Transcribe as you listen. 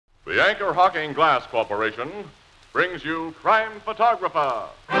The Anchor Hocking Glass Corporation brings you Crime Photographer.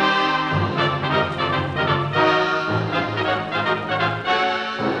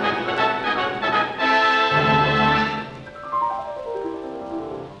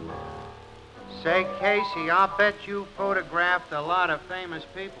 Say, Casey, I'll bet you photographed a lot of famous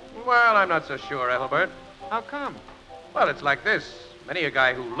people. Well, I'm not so sure, Ethelbert. How come? Well, it's like this. Many a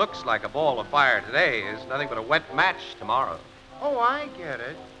guy who looks like a ball of fire today is nothing but a wet match tomorrow. Oh, I get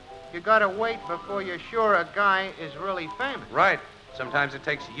it. You gotta wait before you're sure a guy is really famous. Right. Sometimes it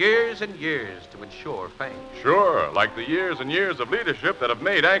takes years and years to ensure fame. Sure, like the years and years of leadership that have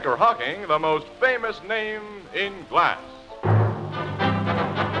made Anchor Hocking the most famous name in glass.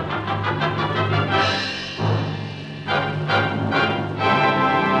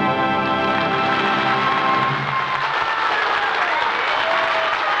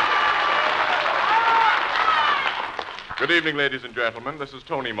 Good evening, ladies and gentlemen. This is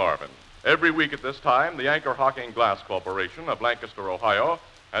Tony Marvin. Every week at this time, the Anchor Hocking Glass Corporation of Lancaster, Ohio,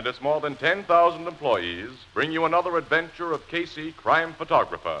 and its more than 10,000 employees bring you another adventure of Casey, crime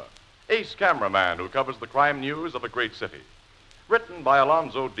photographer, ace cameraman who covers the crime news of a great city. Written by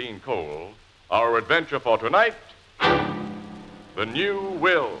Alonzo Dean Cole, our adventure for tonight, The New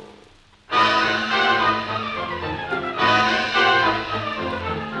Will.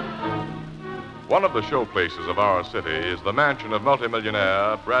 One of the showplaces of our city is the mansion of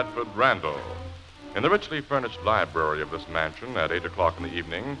multimillionaire Bradford Randall. In the richly furnished library of this mansion at 8 o'clock in the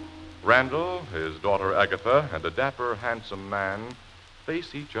evening, Randall, his daughter Agatha, and a dapper, handsome man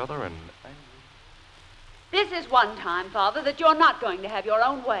face each other in angry... This is one time, Father, that you're not going to have your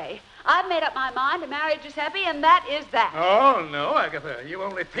own way. I've made up my mind to marry Giuseppe, and that is that. Oh, no, Agatha. You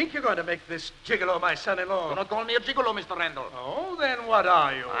only think you're going to make this gigolo my son-in-law. Do not call me a gigolo, Mr. Randall. Oh, then what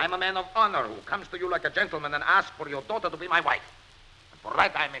are you? I'm a man of honor who comes to you like a gentleman and asks for your daughter to be my wife. And for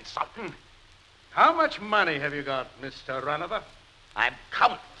that, I'm insulted. How much money have you got, Mr. Runover? I'm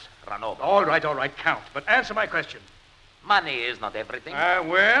Count Ranover. All right, count. But answer my question. Money is not everything.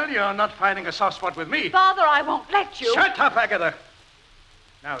 Well, you're not finding a soft spot with me. Father, I won't let you. Shut up, Agatha.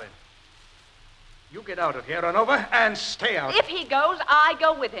 Now then, you get out of here, Runover, and stay out. If he goes, I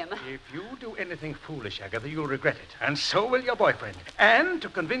go with him. If you do anything foolish, Agatha, you'll regret it. And so will your boyfriend. And to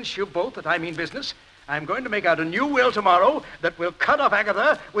convince you both that I mean business, I'm going to make out a new will tomorrow that will cut off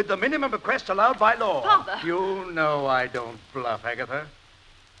Agatha with the minimum bequest allowed by law. Father. You know I don't bluff, Agatha.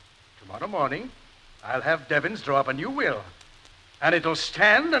 Tomorrow morning, I'll have Devons draw up a new will. And it'll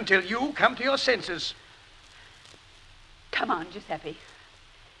stand until you come to your senses. Come on, Giuseppe.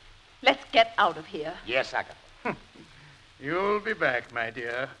 Let's get out of here. Yes, Agatha. You'll be back, my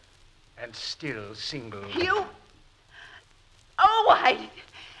dear, and still single. You? Oh, I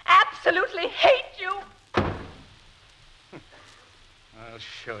absolutely hate you. I'll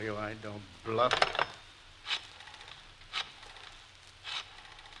show you I don't bluff.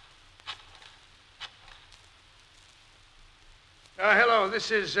 Hello,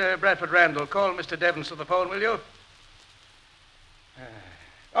 this is Bradford Randall. Call Mr. Devons to the phone, will you?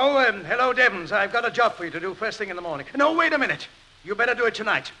 Hello, Devons. I've got a job for you to do first thing in the morning. No, wait a minute. You better do it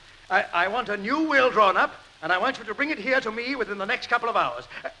tonight. I want a new will drawn up, and I want you to bring it here to me within the next couple of hours.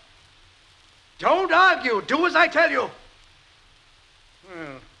 Don't argue. Do as I tell you.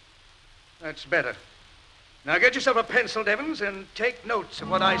 Well, that's better. Now get yourself a pencil, Devons, and take notes of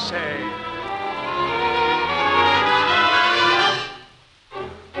what I say.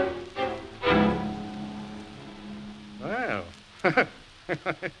 Well,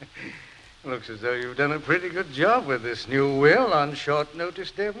 looks as though you've done a pretty good job with this new will on short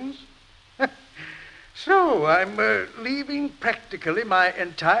notice, Devons. So, I'm leaving practically my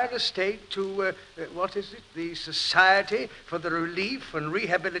entire estate to, the Society for the Relief and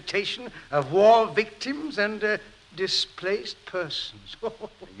Rehabilitation of War Victims and Displaced Persons.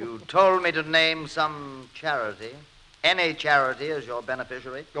 You told me to name some charity. Any charity as your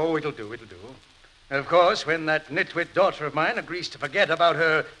beneficiary? Oh, it'll do. Of course, when that nitwit daughter of mine agrees to forget about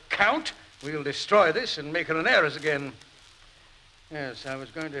her count, we'll destroy this and make her an heiress again. Yes, I was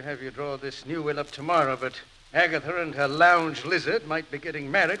going to have you draw this new will up tomorrow, but Agatha and her lounge lizard might be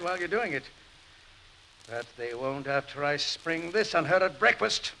getting married while you're doing it. But they won't after I spring this on her at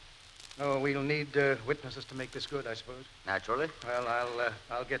breakfast. Oh, we'll need witnesses to make this good, I suppose. Naturally. Well,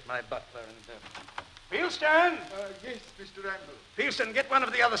 I'll get my butler and... Fieldston! Yes, Mr. Randall. Fieldston, get one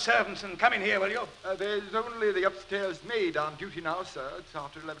of the other servants and come in here, will you? There's only the upstairs maid on duty now, sir. It's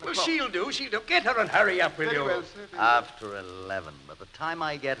after 11 o'clock. Well, she'll do. Get her and hurry up, will Very you? well, sir. Very After 11. By the time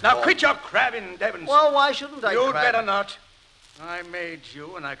I get Now, home... quit your crabbing, Devons. Well, why shouldn't I You'd crab? better not. I made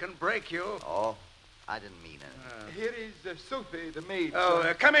you, and I can break you. Oh, I didn't mean it. Here is Sophie, the maid. Oh,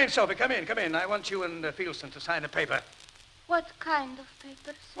 sir. come in, Sophie, come in. I want you and Fieldston to sign a paper. What kind of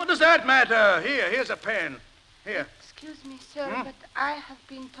paper, sir? What does that matter? Here's a pen. Here. Excuse me, sir, but I have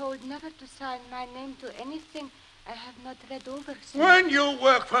been told never to sign my name to anything I have not read over, sir. When you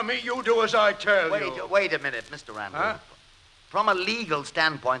work for me, you do as I tell you. Wait a minute, Mr. Randall. Huh? From a legal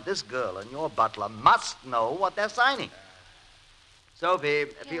standpoint, this girl and your butler must know what they're signing. Sophie,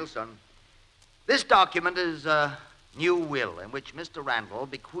 Fieldston, this document is a new will in which Mr. Randall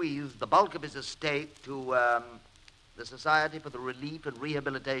bequeaths the bulk of his estate to the Society for the Relief and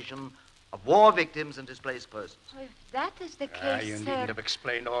Rehabilitation of War Victims and Displaced Persons. Oh, if that is the case, You sir... needn't have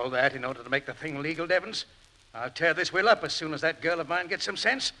explained all that in order to make the thing legal, Devons. I'll tear this will up as soon as that girl of mine gets some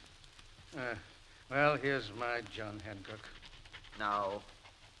sense. Well, here's my John Hancock. Now,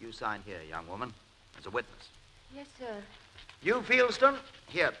 you sign here, young woman, as a witness. Yes, sir. You, Fieldston,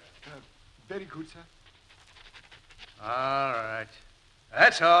 here. Very good, sir. All right.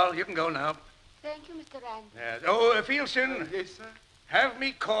 That's all. You can go now. Thank you, Mr. Randall. Fieldston, Yes, sir. have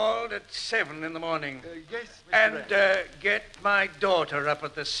me called at 7 in the morning. Yes, Mr. And Randall. get my daughter up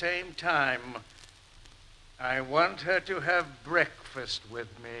at the same time. I want her to have breakfast with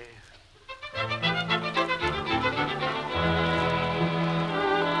me.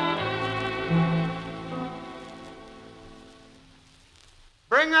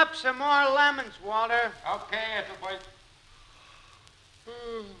 Bring up some more lemons, Walter. Okay, Ethelbert.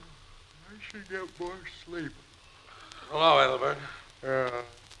 I should get more sleep. Hello, Ethelbert.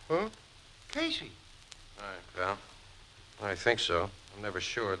 Huh? Casey, All right, pal. I think so. I'm never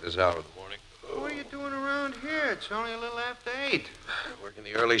sure at this hour of the morning. what are you doing around here? It's only a little after 8. Working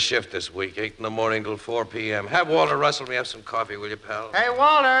the early shift this week, 8 in the morning till 4 p.m. Have Walter rustle me up some coffee, will you, pal? Hey,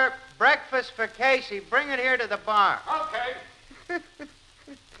 Walter, breakfast for Casey. Bring it here to the bar. Okay.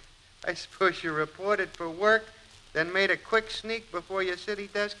 I suppose you reported for work, then made a quick sneak before your city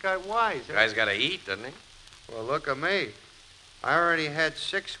desk got wise. Huh? Guy's got to eat, doesn't he? Well, look at me. I already had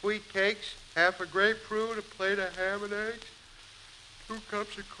 6 wheat cakes, half a grapefruit, a plate of ham and eggs, 2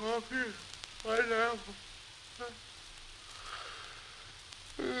 cups of coffee, right now.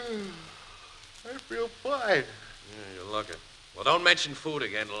 I feel fine. Yeah, you're looking. Well, don't mention food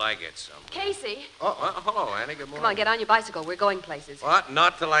again till I get some. Casey, Well, hello, Annie. Good morning. come on, get on your bicycle. We're going places. What?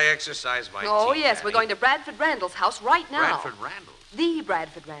 Not till I exercise my Oh, teeth, yes, Annie. we're going to Bradford Randall's house right now. Bradford Randall's? The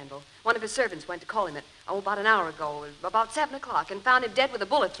Bradford Randall. One of his servants went to call him about an hour ago, about 7 o'clock, and found him dead with a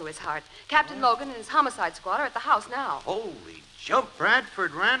bullet through his heart. Captain Logan and his homicide squad are at the house now. Holy jump.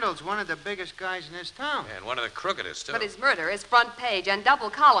 Bradford Randall's one of the biggest guys in this town. And one of the crookedest, too. But his murder is front page and double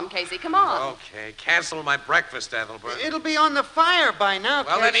column, Casey. Come on. Okay, cancel my breakfast, Ethelbert. It'll be on the fire by now,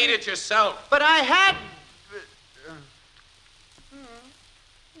 Well, then Casey. eat it yourself. But I had...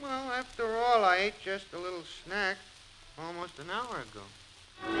 well, after all, I ate just a little snack almost an hour ago.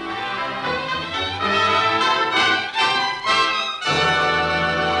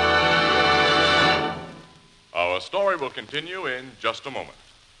 Our story will continue in just a moment.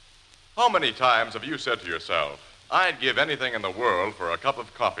 How many times have you said to yourself, I'd give anything in the world for a cup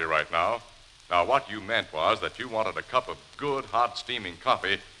of coffee right now? Now, what you meant was that you wanted a cup of good, hot, steaming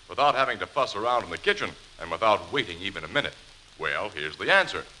coffee without having to fuss around in the kitchen and without waiting even a minute. Well, here's the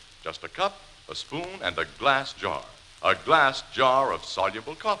answer. Just a cup, a spoon, and a glass jar. A glass jar of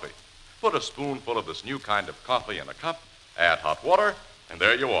soluble coffee. Put a spoonful of this new kind of coffee in a cup, add hot water, and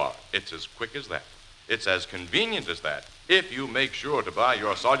there you are. It's as quick as that. It's as convenient as that if you make sure to buy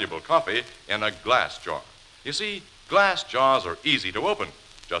your soluble coffee in a glass jar. You see, glass jars are easy to open.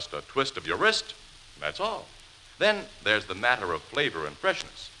 Just a twist of your wrist, and that's all. Then there's the matter of flavor and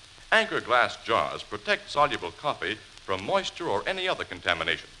freshness. Anchor glass jars protect soluble coffee from moisture or any other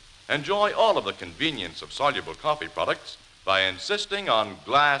contamination. Enjoy all of the convenience of soluble coffee products by insisting on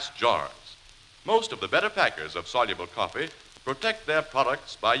glass jars. Most of the better packers of soluble coffee protect their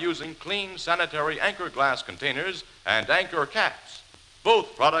products by using clean, sanitary Anchor glass containers and Anchor caps.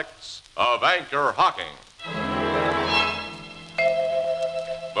 Both products of Anchor Hocking.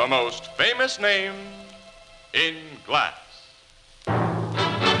 The most famous name in glass.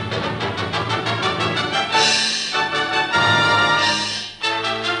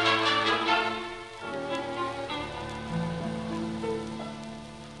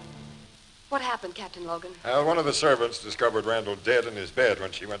 What happened, Captain Logan? One of the servants discovered Randall dead in his bed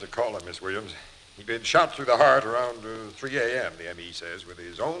when she went to call him, Miss Williams. He'd been shot through the heart around 3 a.m., the M.E. says, with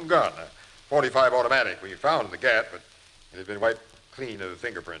his own gun, a .45 automatic. We found the gap, but it had been wiped clean of the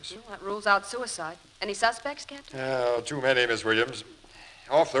fingerprints. Well, that rules out suicide. Any suspects, Captain? Too many, Miss Williams.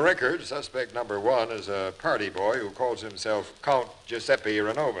 Off the record, suspect number 1 is a party boy who calls himself Count Giuseppe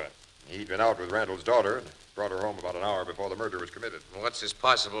Renova. He'd been out with Randall's daughter and brought her home about an hour before the murder was committed. What's his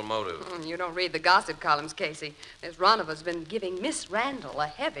possible motive? You don't read the gossip columns, Casey. Miss Ronova's been giving Miss Randall a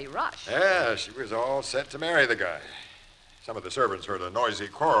heavy rush. Yeah, she was all set to marry the guy. Some of the servants heard a noisy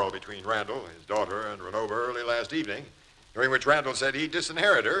quarrel between Randall, his daughter, and Renova early last evening, during which Randall said he'd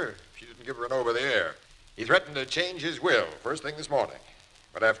disinherit her if she didn't give Renova the heir. He threatened to change his will first thing this morning.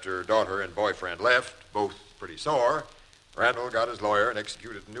 But after daughter and boyfriend left, both pretty sore, Randall got his lawyer and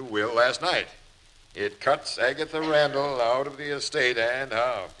executed a new will last night. It cuts Agatha Randall out of the estate, and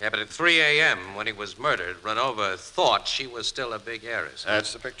how? Yeah, but at 3 a.m., when he was murdered, Renova thought she was still a big heiress.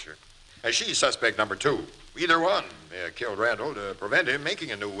 That's the picture. And she's suspect number 2. Either one killed Randall to prevent him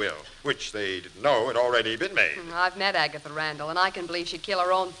making a new will, which they didn't know had already been made. I've met Agatha Randall, and I can believe she'd kill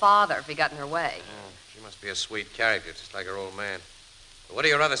her own father if he got in her way. She must be a sweet character, just like her old man. But what are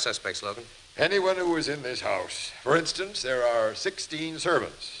your other suspects, Logan? Anyone who was in this house. For instance, there are 16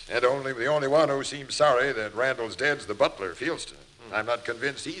 servants, and the only one who seems sorry that Randall's dead's the butler, Fieldston. I'm not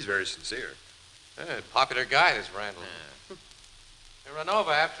convinced he's very sincere. Popular guy, this Randall.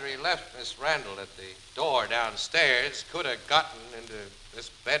 Renova, after he left Miss Randall at the door downstairs, could have gotten into this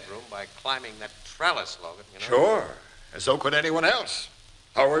bedroom by climbing that trellis, Logan, you know? Sure. And so could anyone else.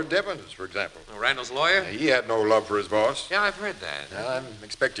 Howard Devens, for example. Randall's lawyer? He had no love for his boss. Yeah, I've heard that. Now, I'm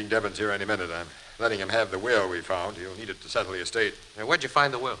expecting Devens here any minute. I'm letting him have the will we found. He'll need it to settle the estate. Now, where'd you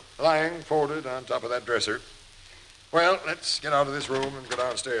find the will? Lying folded on top of that dresser. Well, let's get out of this room and go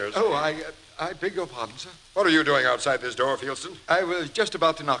downstairs. Oh, I beg your pardon, sir. What are you doing outside this door, Fieldston? I was just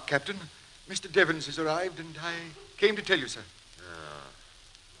about to knock, Captain. Mr. Devens has arrived, and I came to tell you, sir.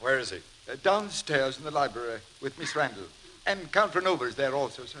 Where is he? Downstairs in the library with Miss Randall. And Count Renova is there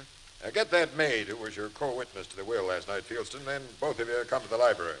also, sir. Get that maid who was your co-witness to the will last night, Fieldston, then both of you come to the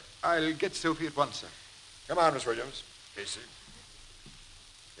library. I'll get Sophie at once, sir. Come on, Miss Williams. Casey.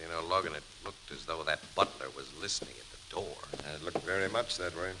 You know, Logan, it looked as though that butler was listening at the door. It looked very much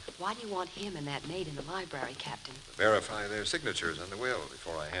that way. Why do you want him and that maid in the library, Captain? To verify their signatures on the will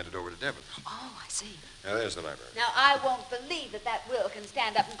before I hand it over to Devens. Oh, I see. Now, there's the library. Now, I won't believe that will can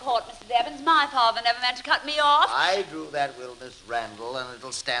stand up in court, Mr. Devens. My father never meant to cut me off. I drew that will, Miss Randall, and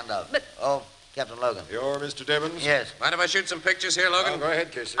it'll stand up. But... Oh, Captain Logan. You're Mr. Devens? Yes. Mind if I shoot some pictures here, Logan? Oh, go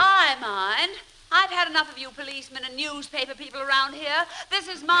ahead, Casey. I mind. I've had enough of you policemen and newspaper people around here. This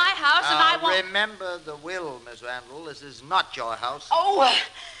is my house, and I want... Remember the will, Miss Randall. This is not your house. Oh,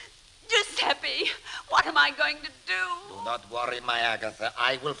 Giuseppe, what am I going to do? Do not worry, my Agatha.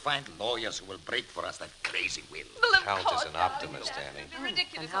 I will find lawyers who will break for us that crazy will. Well, of Count course, is an optimist, Annie.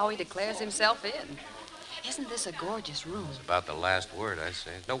 And how he declares himself in. Isn't this a gorgeous room? It's about the last word, I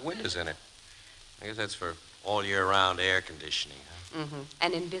say. No windows in it. I guess that's for all-year-round air conditioning, huh? Mm-hmm.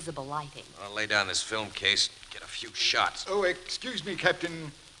 And invisible lighting. I'll lay down this film case, get a few shots. Oh, excuse me,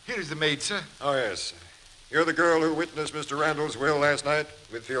 Captain. Here is the maid, sir. Oh, yes. You're the girl who witnessed Mr. Randall's will last night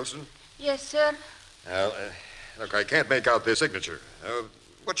with Fieldston? Yes, sir. Well, look, I can't make out the signature.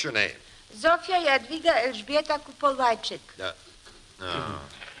 What's your name? Zofia Jadwiga Elżbieta Kupolwajczyk. No.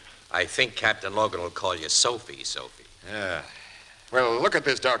 I think Captain Logan will call you Sophie. Yeah. Well, look at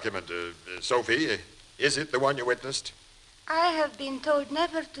this document, Sophie. Is it the one you witnessed? I have been told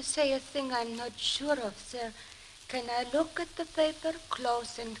never to say a thing I'm not sure of, sir. Can I look at the paper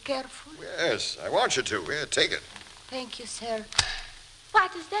close and careful? Yes, I want you to. Here, take it. Thank you, sir.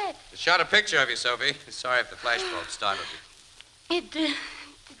 What is that? I shot a picture of you, Sophie. Sorry if the flashbulb startled you. It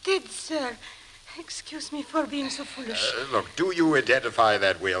did, sir. Excuse me for being so foolish. Look, do you identify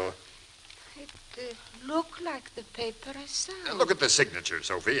that will? It looked like the paper I signed. Look at the signature,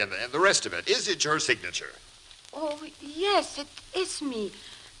 Sophie, and the rest of it. Is it your signature? Oh, yes, it is me.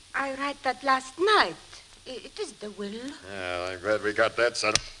 I write that last night. It is the will. Well, I'm glad we got that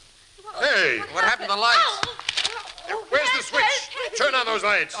settled. Hey! What happened to the lights? Where's the switch? Turn on those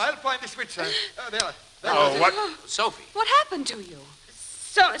lights. I'll find the switch, sir. There. Oh, what? Sophie. What happened to you?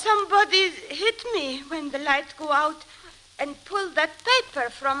 Somebody hit me when the light go out and pulled that paper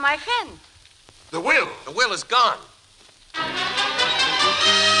from my hand. The will. The will is gone.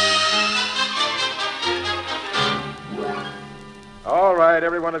 All right,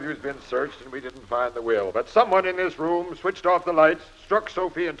 every one of you's been searched, and we didn't find the will. But someone in this room switched off the lights, struck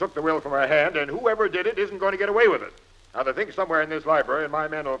Sophie, and took the will from her hand, and whoever did it isn't going to get away with it. Now, the thing's somewhere in this library, and my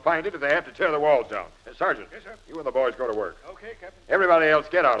men will find it if they have to tear the walls down. Sergeant. Yes, sir. You and the boys go to work. Okay, Captain. Everybody else,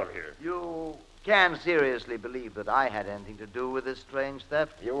 get out of here. You can seriously believe that I had anything to do with this strange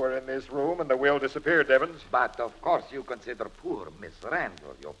theft? You were in this room, and the will disappeared, Evans. But, of course, you consider poor Miss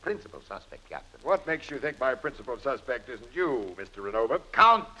Randall your principal suspect, Captain. What makes you think my principal suspect isn't you, Mr. Renova?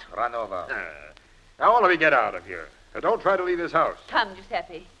 Count Renova. Now, all of you get out of here. Now, don't try to leave this house. Come,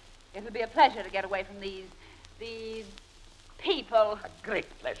 Giuseppe. It'll be a pleasure to get away from these people. A great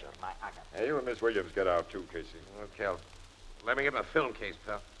pleasure, my Agatha. Hey, you and Miss Williams get out, too, Casey. Okay, let me get my film case,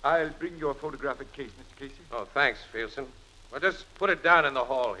 pal. I'll bring your photographic case, Mr. Casey. Oh, thanks, Fieldston. Well, just put it down in the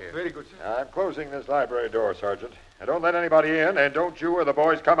hall here. Very good, sir. I'm closing this library door, Sergeant. And don't let anybody in, and don't you or the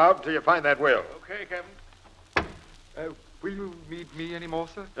boys come out until you find that will. Okay, Captain. Will you need me any more,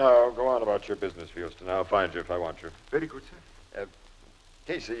 sir? No, go on about your business, Fieldston. I'll find you if I want you. Very good, sir.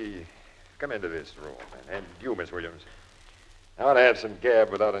 Casey, come into this room. And you, Miss Williams. I want to have some gab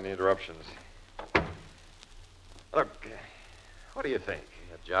without any interruptions. Look, what do you think?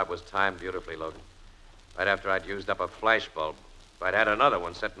 That job was timed beautifully, Logan. Right after I'd used up a flash bulb. If I'd had another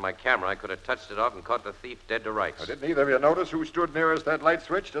one set in my camera, I could have touched it off and caught the thief dead to rights. Oh, didn't either of you notice who stood nearest that light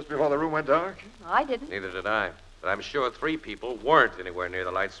switch just before the room went dark? I didn't. Neither did I. But I'm sure 3 people weren't anywhere near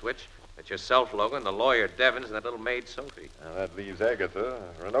the light switch. It's yourself, Logan, the lawyer, Devins, and that little maid, Sophie. Now, that leaves Agatha,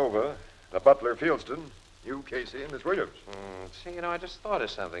 Renova, the butler, Fieldston, you, Casey, and Miss Williams. See, I just thought of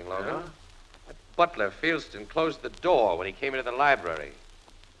something, Logan. Yeah? That butler, Fieldston, closed the door when he came into the library.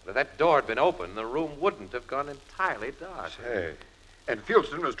 But if that door had been open, the room wouldn't have gone entirely dark. Hey, and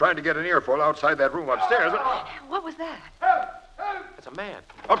Fieldston was trying to get an earful outside that room upstairs. What was that? It's a man.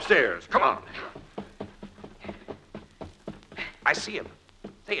 Upstairs. Come on. I see him.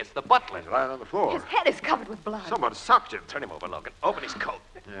 Say, it's the butler. He's lying on the floor. His head is covered with blood. Someone socked him. Turn him over, Logan. Open his coat.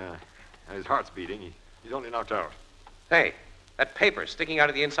 Yeah. And his heart's beating. He's only knocked out. Hey, that paper sticking out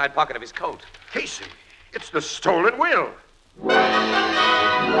of the inside pocket of his coat. Casey, it's the stolen will.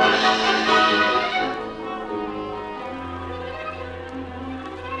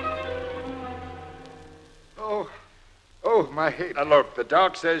 Oh, my head. Now, look, the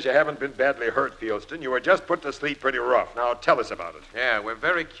doc says you haven't been badly hurt, Fieldston. You were just put to sleep pretty rough. Now, tell us about it. Yeah, we're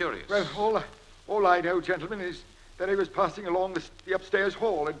very curious. Well, all I know, gentlemen, is that I was passing along the upstairs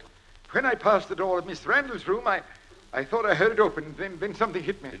hall, and when I passed the door of Miss Randall's room, I thought I heard it open, then something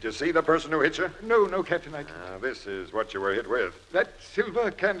hit me. Did you see the person who hit you? No, Captain. This is what you were hit with. That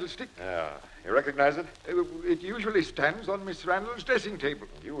silver candlestick. Yeah. You recognize it? It usually stands on Miss Randall's dressing table.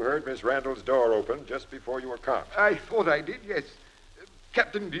 You heard Miss Randall's door open just before you were caught. I thought I did, yes.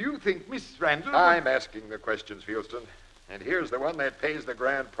 Captain, do you think Miss Randall... I'm asking the questions, Fieldston. And here's the one that pays the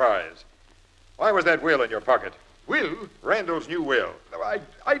grand prize. Why was that will in your pocket? Will? Randall's new will. No,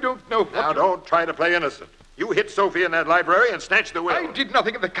 I don't know what... Now, don't try to play innocent. You hit Sophie in that library and snatched the will. I did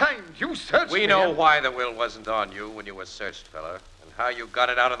nothing of the kind. You searched me. We know why the will wasn't on you when you were searched, fella, and how you got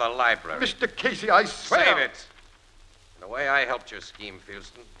it out of the library. Mr. Casey, I swear... Save it. The way I helped your scheme,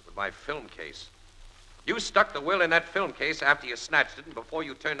 Fieldston, with my film case. You stuck the will in that film case after you snatched it and before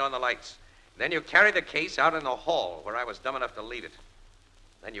you turned on the lights. Then you carried the case out in the hall where I was dumb enough to leave it.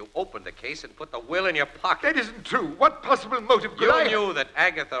 Then you opened the case and put the will in your pocket. That isn't true. What possible motive could I... You knew that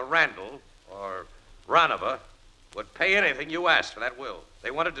Agatha Randall, or Ranova, would pay anything you asked for that will.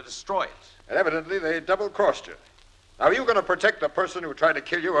 They wanted to destroy it. And evidently they double-crossed you. Now, are you going to protect the person who tried to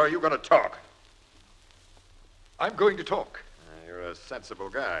kill you, or are you going to talk? I'm going to talk. You're a sensible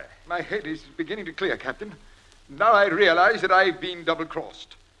guy. My head is beginning to clear, Captain. Now I realize that I've been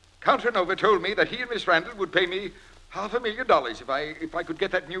double-crossed. Count Renova told me that he and Miss Randall would pay me $500,000 if I could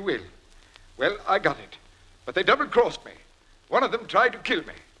get that new will. Well, I got it. But they double-crossed me. One of them tried to kill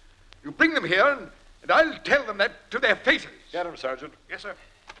me. You bring them here, and I'll tell them that to their faces. Get him, Sergeant. Yes, sir.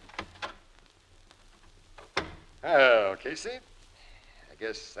 Well, Casey, I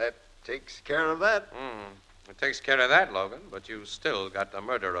guess that takes care of that. It takes care of that, Logan, but you still got the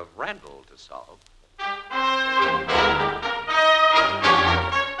murder of Randall to solve.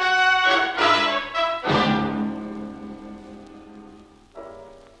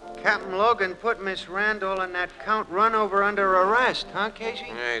 Captain Logan put Miss Randall and that Count Runover under arrest, huh, Casey?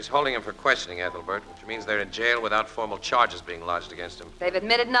 Yeah, he's holding him for questioning, Ethelbert, which means they're in jail without formal charges being lodged against him. They've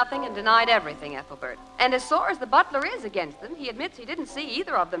admitted nothing and denied everything, Ethelbert. And as sore as the butler is against them, he admits he didn't see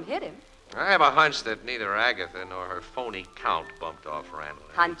either of them hit him. I have a hunch that neither Agatha nor her phony Count bumped off Randall.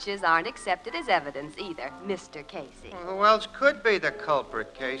 Hunches aren't accepted as evidence either, Mr. Casey. Well, who else could be the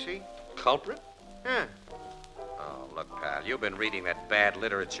culprit, Casey? Culprit? Yeah. Oh, look, pal, you've been reading that bad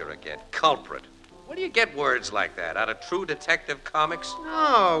literature again. Culprit. Where do you get words like that? Out of True Detective comics?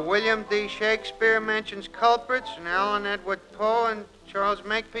 No, William D. Shakespeare mentions culprits, and Allen Edward Poe and Charles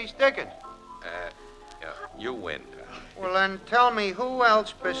Makepeace Dickens. Yeah, you win, pal. Well, then tell me, who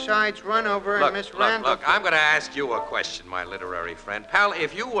else besides Runover and Miss Randall... Look, I'm going to ask you a question, my literary friend. Pal,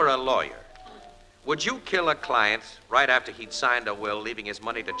 if you were a lawyer, would you kill a client right after he'd signed a will leaving his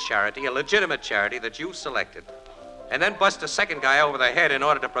money to charity, a legitimate charity that you selected, and then bust a second guy over the head in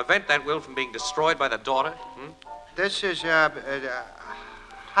order to prevent that will from being destroyed by the daughter? This is,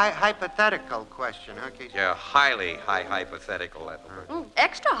 hypothetical question, huh, Casey? Yeah, highly hypothetical, Ethelbert.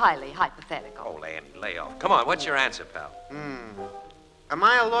 Extra highly hypothetical. Oh, Andy, lay off. Come on, what's your answer, pal? Am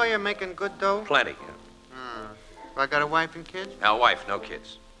I a lawyer making good dough? Plenty. Do I got a wife and kids? Now, wife, no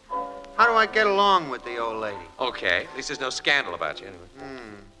kids. How do I get along with the old lady? Okay, at least there's no scandal about you anyway.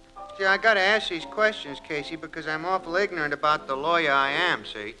 See, I gotta ask these questions, Casey, because I'm awful ignorant about the lawyer I am,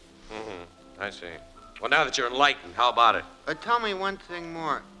 see? I see. Well, now that you're enlightened, how about it? Tell me one thing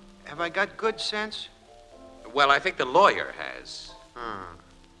more. Have I got good sense? Well, I think the lawyer has.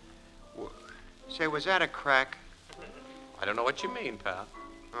 Say, was that a crack? I don't know what you mean, pal.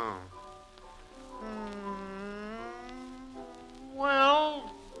 Oh.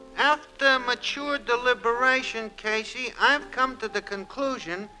 Well, after mature deliberation, Casey, I've come to the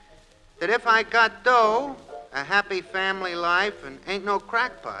conclusion that if I got dough, a happy family life, and ain't no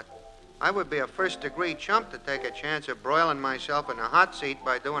crackpot, I would be a first-degree chump to take a chance of broiling myself in a hot seat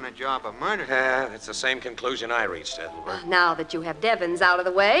by doing a job of murder. Yeah, that's the same conclusion I reached, Ethelbert. Now that you have Devons out of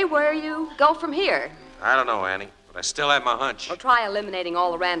the way, where you go from here? I don't know, Annie, but I still have my hunch. Well, try eliminating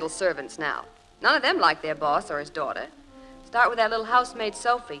all the Randall servants now. None of them like their boss or his daughter. Start with that little housemaid,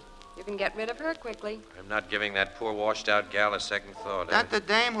 Sophie. You can get rid of her quickly. I'm not giving that poor washed-out gal a second thought. That the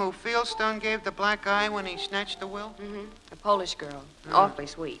dame who Fieldstone gave the black eye when he snatched the will? A Polish girl. Awfully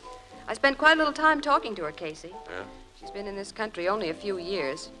sweet. I spent quite a little time talking to her, Casey. Yeah? She's been in this country only a few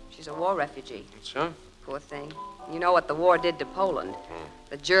years. She's a war refugee. So? Poor thing. You know what the war did to Poland.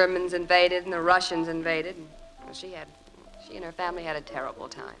 The Germans invaded and the Russians invaded. And she and her family had a terrible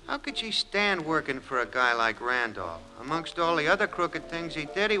time. How could she stand working for a guy like Randolph? Amongst all the other crooked things he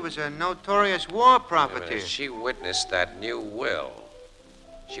did, he was a notorious war profiteer. She witnessed that new will.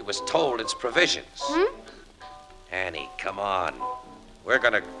 She was told its provisions. Annie, come on. We're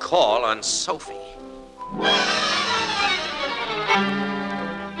going to call on Sophie.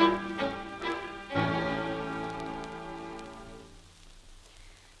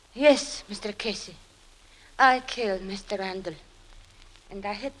 Yes, Mr. Casey. I killed Mr. Randall. And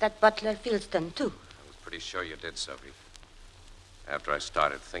I hit that butler Fieldstone, too. I was pretty sure you did, Sophie. After I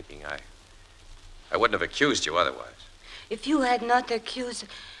started thinking, I wouldn't have accused you otherwise. If you had not accused,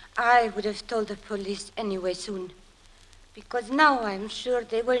 I would have told the police anyway soon. Because now I'm sure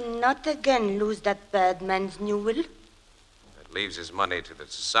they will not again lose that bad man's new will. That leaves his money to the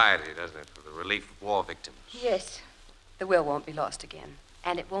society, doesn't it, for the relief of war victims? Yes. The will won't be lost again.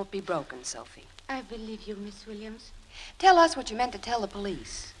 And it won't be broken, Sophie. I believe you, Miss Williams. Tell us what you meant to tell the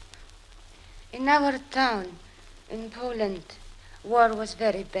police. In our town, in Poland, war was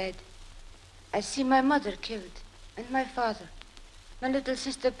very bad. I see my mother killed, and my father. My little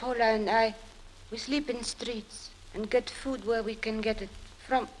sister Paula and I, we sleep in streets and get food where we can get it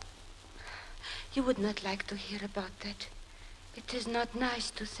from. You would not like to hear about that. It is not nice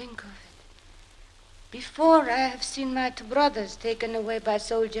to think of it. Before, I have seen my two brothers taken away by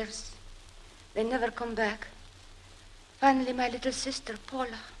soldiers. They never come back. Finally, my little sister,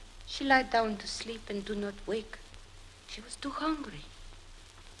 Paula, she lied down to sleep and do not wake. She was too hungry.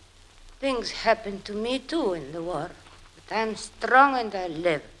 Things happened to me, too, in the war. But I'm strong and I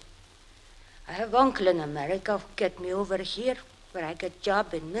live. I have uncle in America who get me over here, where I get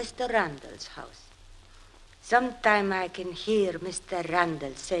job in Mr. Randall's house. Sometime I can hear Mr.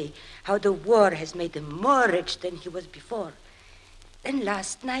 Randall say how the war has made him more rich than he was before. Then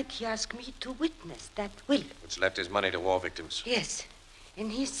last night he asked me to witness that will. Which left his money to war victims. Yes,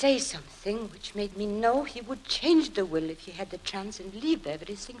 and he say something which made me know he would change the will if he had the chance and leave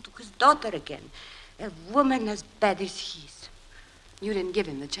everything to his daughter again. A woman as bad as he is. You didn't give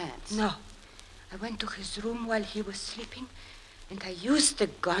him the chance. No. I went to his room while he was sleeping, and I used the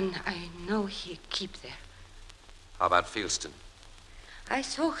gun I know he keep there. How about Fieldstone? I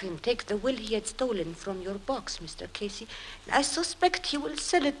saw him take the will he had stolen from your box, Mr. Casey. I suspect he will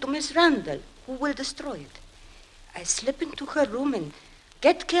sell it to Miss Randall, who will destroy it. I slip into her room and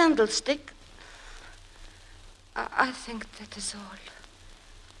get candlestick. I think that is all.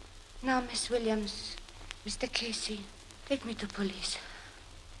 Now, Miss Williams, Mr. Casey, take me to police.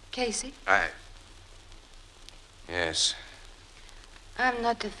 Casey? Yes. I'm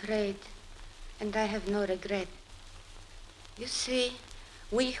not afraid, and I have no regret. You see,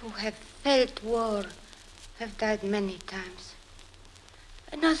 we who have felt war have died many times.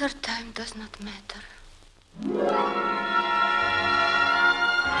 Another time does not matter.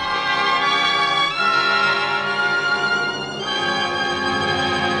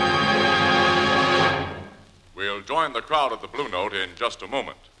 We'll join the crowd at the Blue Note in just a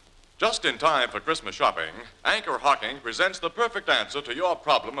moment. Just in time for Christmas shopping, Anchor Hocking presents the perfect answer to your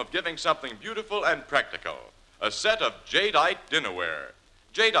problem of giving something beautiful and practical. A set of jadeite dinnerware.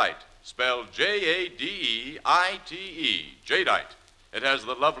 Jadeite, spelled Jadeite, Jadeite. It has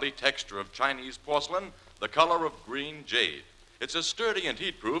the lovely texture of Chinese porcelain, the color of green jade. It's as sturdy and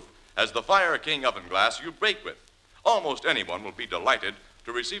heat-proof as the Fire King oven glass you bake with. Almost anyone will be delighted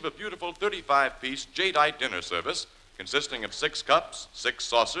to receive a beautiful 35-piece Jadeite dinner service consisting of 6 cups, 6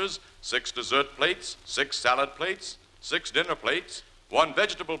 saucers, 6 dessert plates, 6 salad plates, 6 dinner plates, 1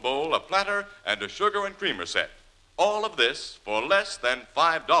 vegetable bowl, a platter, and a sugar and creamer set. All of this for less than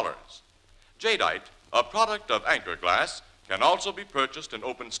 $5. Jadeite, a product of Anchor Glass, can also be purchased in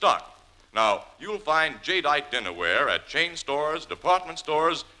open stock. Now, you'll find Jadeite dinnerware at chain stores, department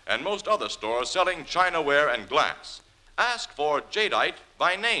stores, and most other stores selling chinaware and glass. Ask for Jadeite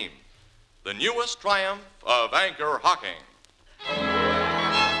by name, the newest triumph of Anchor Hocking.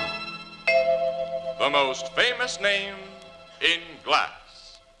 The most famous name in glass.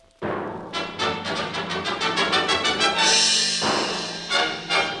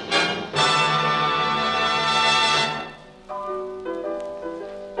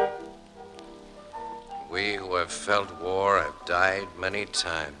 We who have felt war have died many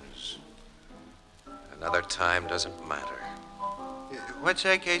times. Another time doesn't matter. What's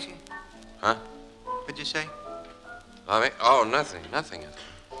that, Casey? Huh? What'd you say? Nothing.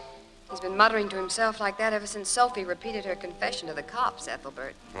 He's been muttering to himself like that ever since Sophie repeated her confession to the cops,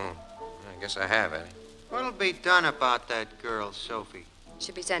 Ethelbert. I guess I have, Eddie. What'll be done about that girl, Sophie?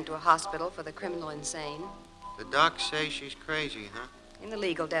 Should be sent to a hospital for the criminal insane. The docs say she's crazy, huh? In the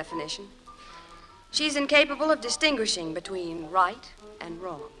legal definition. She's incapable of distinguishing between right and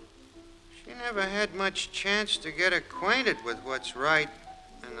wrong. She never had much chance to get acquainted with what's right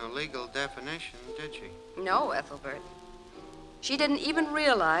in the legal definition, did she? No, Ethelbert. She didn't even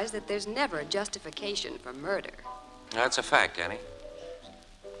realize that there's never a justification for murder. That's a fact, Annie.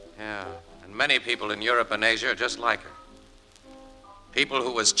 Yeah, and many people in Europe and Asia are just like her. People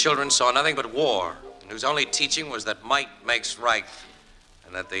who as children saw nothing but war, and whose only teaching was that might makes right,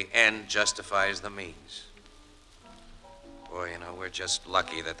 and that the end justifies the means. Boy, we're just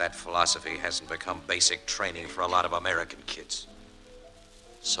lucky that philosophy hasn't become basic training for a lot of American kids.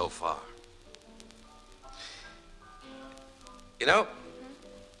 So far.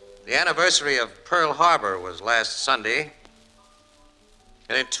 The anniversary of Pearl Harbor was last Sunday,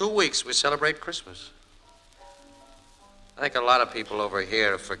 and in 2 weeks we celebrate Christmas. I think a lot of people over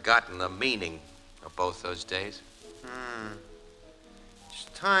here have forgotten the meaning of both those days. It's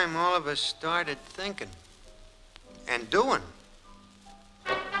time all of us started thinking and doing.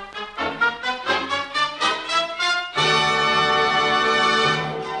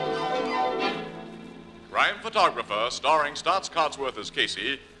 Crime Photographer, starring Stotts Cotsworth as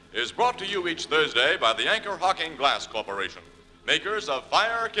Casey, is brought to you each Thursday by the Anchor Hocking Glass Corporation, makers of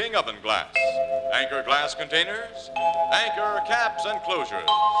Fire King oven glass, Anchor glass containers, Anchor caps and closures.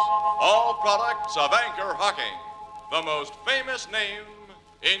 All products of Anchor Hocking, the most famous name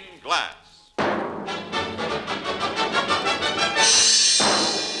in glass.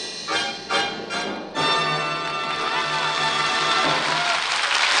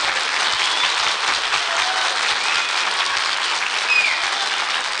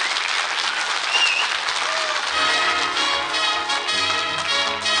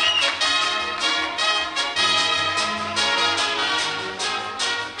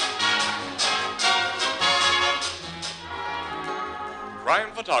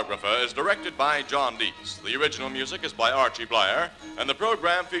 Crime Photographer is directed by John Deese. The original music is by Archie Blyer, and the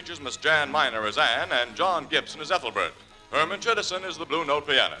program features Miss Jan Miner as Anne and John Gibson as Ethelbert. Herman Chittison is the Blue Note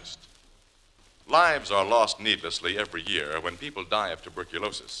pianist. Lives are lost needlessly every year when people die of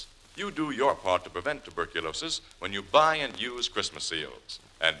tuberculosis. You do your part to prevent tuberculosis when you buy and use Christmas seals.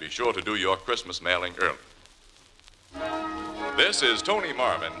 And be sure to do your Christmas mailing early. This is Tony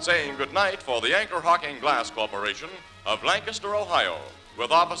Marvin saying goodnight for the Anchor Hocking Glass Corporation of Lancaster, Ohio, with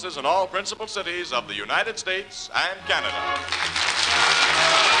offices in all principal cities of the United States and Canada.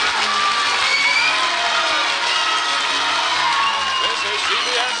 This is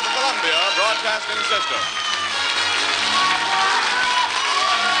CBS, the Columbia Broadcasting System.